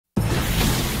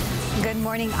Good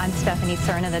morning. I'm Stephanie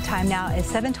Cerna. The time now is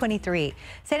 7:23.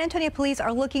 San Antonio police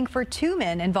are looking for two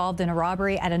men involved in a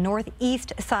robbery at a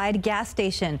northeast side gas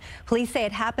station. Police say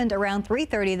it happened around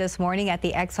 3:30 this morning at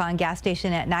the Exxon gas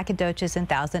station at Nacogdoches and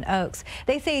Thousand Oaks.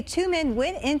 They say two men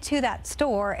went into that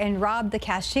store and robbed the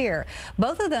cashier.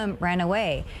 Both of them ran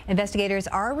away. Investigators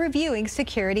are reviewing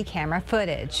security camera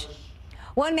footage.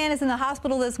 One man is in the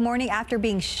hospital this morning after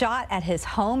being shot at his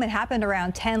home. It happened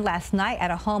around 10 last night at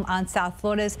a home on South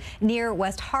Florida's near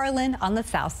West Harlan on the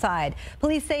south side.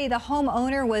 Police say the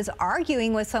homeowner was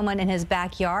arguing with someone in his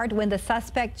backyard when the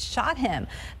suspect shot him.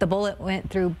 The bullet went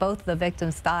through both the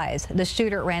victim's thighs. The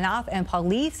shooter ran off and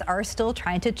police are still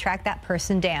trying to track that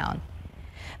person down.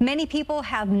 Many people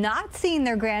have not seen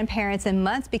their grandparents in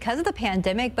months because of the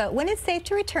pandemic, but when it's safe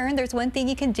to return, there's one thing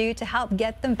you can do to help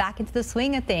get them back into the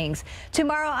swing of things.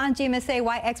 Tomorrow on GMSA,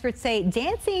 why experts say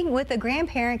dancing with a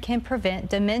grandparent can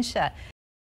prevent dementia.